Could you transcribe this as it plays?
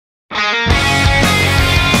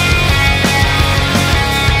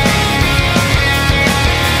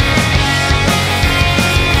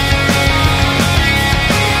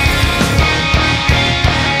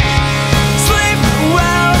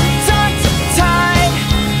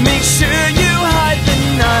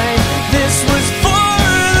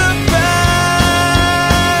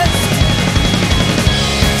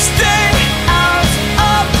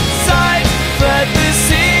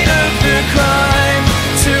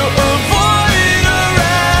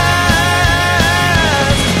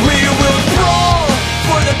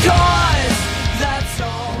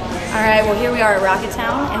we are at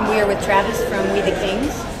Rocketown, and we are with Travis from We the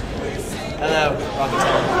Kings. Hello,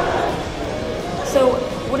 Rocketown. So,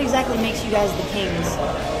 what exactly makes you guys the Kings?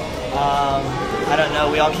 I don't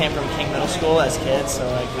know. We all came from King Middle School as kids, so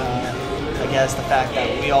like I guess the fact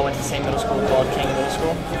that we all went to the same middle school called King Middle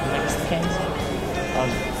School makes us the Kings.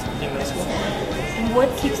 King Middle School. And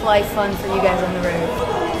what keeps life fun for you guys on the road?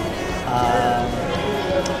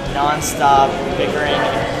 Non-stop bickering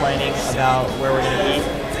and complaining about where we're gonna eat.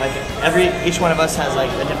 Like each one of us has like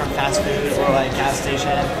a different fast food or like gas station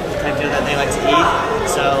type deal that they like to eat.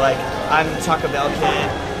 So like I'm the Taco Bell kid,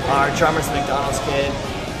 our drummer's the McDonald's kid,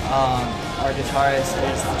 our guitarist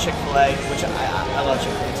is the Chick-fil-A, which I love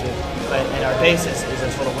Chick-fil-A too. But and our bassist is a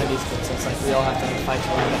total Wendy's kid. So it's like we all have to like fight to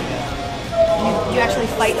win again. Do you actually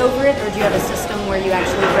fight over it, or do you have a system where you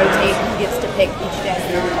actually rotate who gets to pick each day?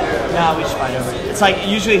 No, we just fight over it. It's like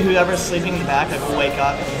usually whoever's sleeping in the back, like will wake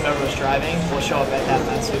up, and whoever was driving will show up at that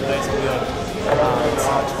fast food place and be like,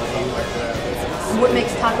 What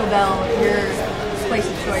makes Taco Bell your place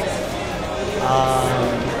of choice?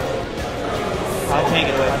 I can't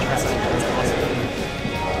get away from that.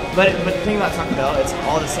 But the thing about Taco Bell, it's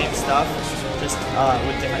all the same stuff, just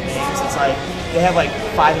with different names. It's like they have like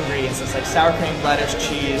 5 ingredients. It's like sour cream, lettuce,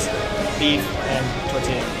 cheese, beef, and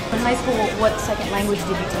tortilla. In high school, what second language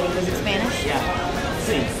did you take? Was it Spanish? Yeah.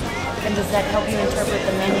 Sí. And does that help you interpret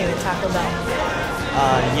the menu at Taco Bell?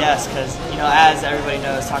 Yes, because as everybody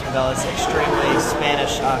knows, Taco Bell is extremely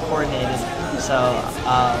Spanish coordinated. So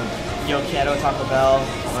Yo quiero Taco Bell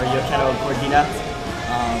or Yo quiero gordita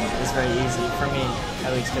is very easy for me,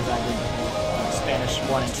 at least because I did Spanish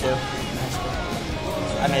 1 and 2 in high school.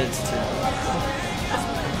 I made it to 2.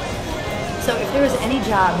 So if there was any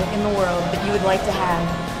job in the world that you would like to have,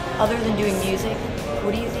 other than doing music,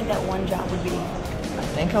 what do you think that one job would be? I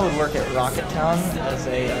think I would work at Rocketown as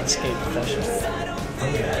a skate professional.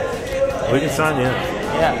 We can sign you up.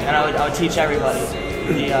 Yeah, and I would teach everybody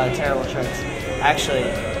the terrible tricks. Actually,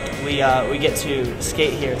 we get to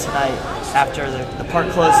skate here tonight after the park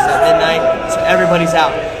closes at midnight, so everybody's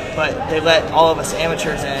out. But they let all of us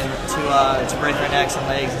amateurs in to break our necks and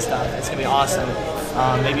legs and stuff. It's gonna be awesome.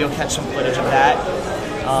 Maybe you'll catch some footage of that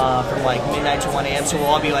from like midnight to 1 a.m. So we'll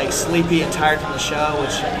all be like sleepy and tired from the show,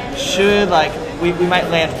 which should like we might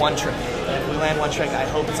land one trick. And if we land one trick, I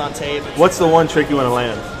hope it's on tape. What's the one trick you want to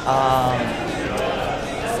land?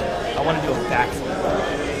 I want to do a backflip.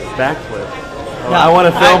 Backflip. Oh, No, I want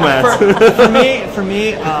to film that. For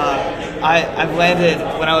me, I've landed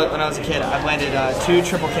when I was a kid. I've landed 2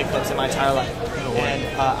 triple kickflips in my entire life, and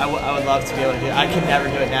I would love to be able to do it. I could never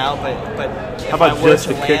do it now, but if how about I were just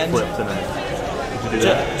to the land, kickflip tonight? Could you do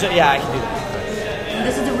that? Yeah, I can do that.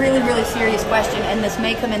 This is a really, really serious question, and this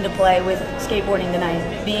may come into play with skateboarding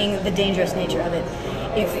tonight, being the dangerous nature of it.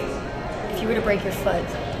 If you were to break your foot,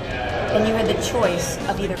 and you had the choice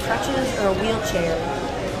of either crutches or a wheelchair,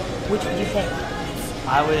 which would you pick?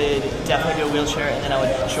 I would definitely do a wheelchair, and then I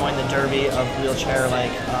would join the derby of wheelchair,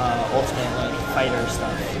 like ultimate like fighter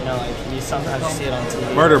stuff. Like you sometimes see it on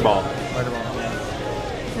TV. Murder ball. Murder ball. Yeah.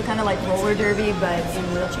 So kind of like roller derby, but in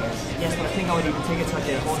wheelchairs. Yes, but I think I would even take it to like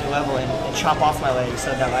a whole new level and chop off my legs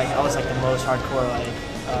so that like I was like the most hardcore like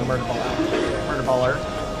murder baller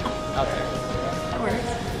out there. That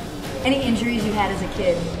works. Any injuries you had as a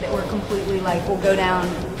kid that were completely like will go down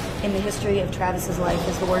in the history of Travis's life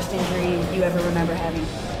as the worst injury you ever remember having?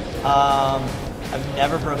 I've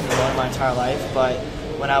never broken a bone in my entire life, but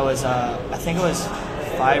when I was, I think it was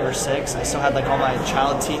 5 or 6, I still had like all my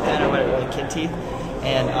child teeth then, or whatever, like kid teeth,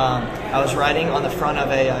 and I was riding on the front of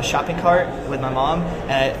a shopping cart with my mom,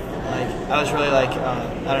 and I was really like,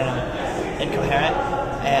 I don't know, incoherent.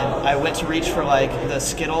 And I went to reach for like the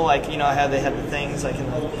skittle, like how they had the things like in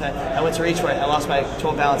the. I went to reach for it, and I lost my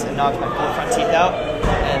total balance and knocked my both front teeth out,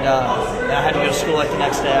 and I had to go to school like the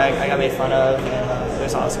next day. I got made fun of, and it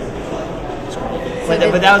was awesome.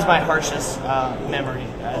 But that was my harshest memory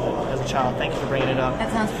as a child. Thank you for bringing it up.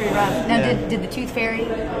 That sounds pretty rough. Now, Yeah. did the Tooth Fairy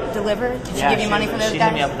deliver? Did she Yeah, give you money for those she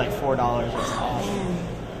guys? hit me up with like $4. It was awesome.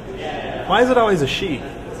 Why is it always a she?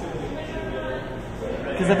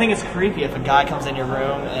 Because I think it's creepy if a guy comes in your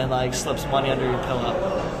room and like slips money under your pillow.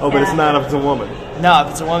 Oh, but it's not if it's a woman. No,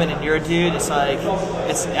 if it's a woman and you're a dude, it's like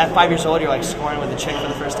it's at 5 years old. You're like scoring with a chick for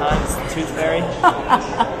the first time. It's the Tooth Fairy.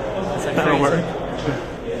 It's like That'll crazy.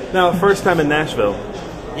 work. Now, first time in Nashville.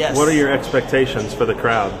 Yes. What are your expectations for the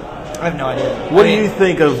crowd? I have no idea. What do you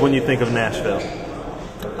think of when you think of Nashville?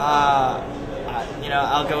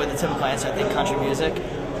 I'll go with the typical answer. I think country music,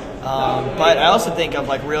 but I also think of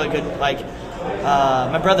like really good like.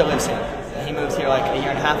 My brother lives here. He moved here like a year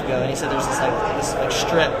and a half ago, and he said there's this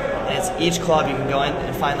strip and it's each club you can go in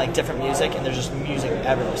and find like different music, and there's just music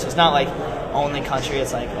everywhere. So it's not like only country.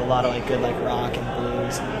 It's like a lot of like good like rock and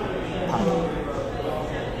blues and pop.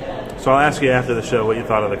 So I'll ask you after the show what you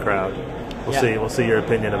thought of the crowd. We'll Yeah. see. We'll see your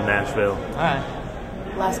opinion of Nashville. All right.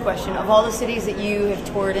 Last question. Of all the cities that you have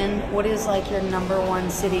toured in, what is like your #1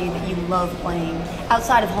 city that you love playing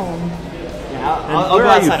outside of home? Yeah, And where go are you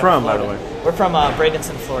outside of from, by Florida. the way? We're from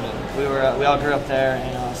Bradenton, Florida. We all grew up there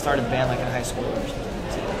and started the band like in high school or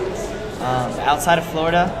something. Outside of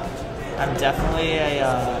Florida, I'm definitely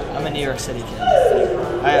I'm a New York City kid.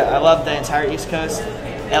 I love the entire East Coast.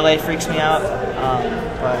 LA freaks me out,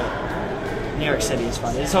 but New York City is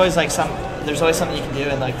fun. It's always like there's always something you can do,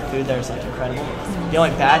 and like the food there is like incredible. The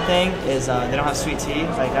only bad thing is they don't have sweet tea.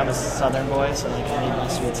 Like I'm a Southern boy, so like I need my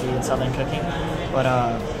sweet tea and Southern cooking. But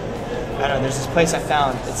I don't know. There's this place I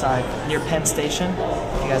found. It's like near Penn Station.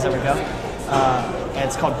 You guys ever go? And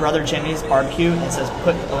it's called Brother Jimmy's Barbecue. And it says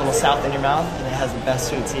put a little south in your mouth, and it has the best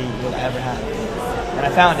sweet tea you'll ever have. And I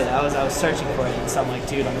found it. I was searching for it, and some like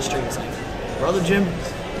dude on the street was like, Brother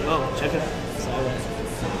Jimmy's. Oh, check it out. So I went.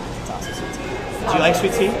 It's awesome sweet tea. Do you like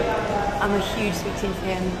sweet tea? I'm a huge sweet tea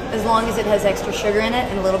fan. As long as it has extra sugar in it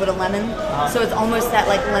and a little bit of lemon. So it's almost that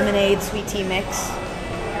like lemonade sweet tea mix.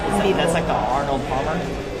 That's like the Arnold Palmer.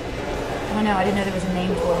 I don't know. I didn't know there was a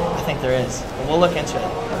name for it. I think there is. But we'll look into it.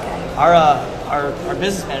 Okay. Our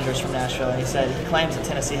business manager is from Nashville, and he said he claims that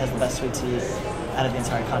Tennessee has the best sweet tea out of the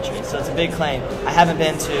entire country. So it's a big claim. I haven't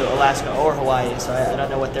been to Alaska or Hawaii, so I don't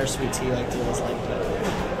know what their sweet tea like deal is like. But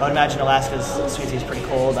I would imagine Alaska's sweet tea is pretty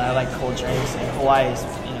cold. I like cold drinks, and Hawaii's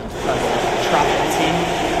tropical tea.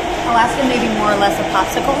 Alaska maybe more or less a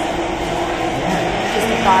popsicle. Just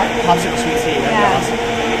a thought. Popsicle sweet tea. That'd be awesome.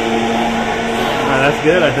 That's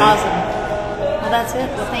good, I think. Awesome. Well, that's it.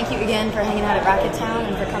 Well, thank you again for hanging out at Rocketown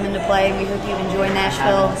and for coming to play. We hope you enjoy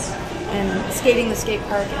Nashville and skating the skate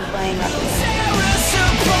park and playing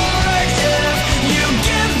Rocketown.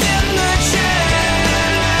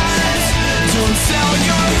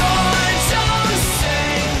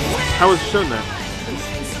 How was the show then?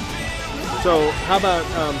 So, how about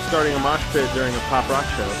starting a mosh pit during a pop rock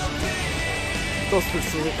show? 2%,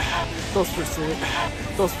 2%,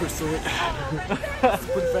 2%.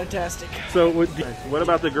 Was fantastic. So, what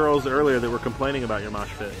about the girls earlier that were complaining about your mosh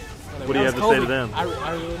pit? What do you have to say to them? I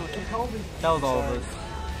really don't care. That was all of us.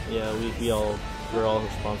 Yeah, we're all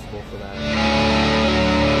responsible for that.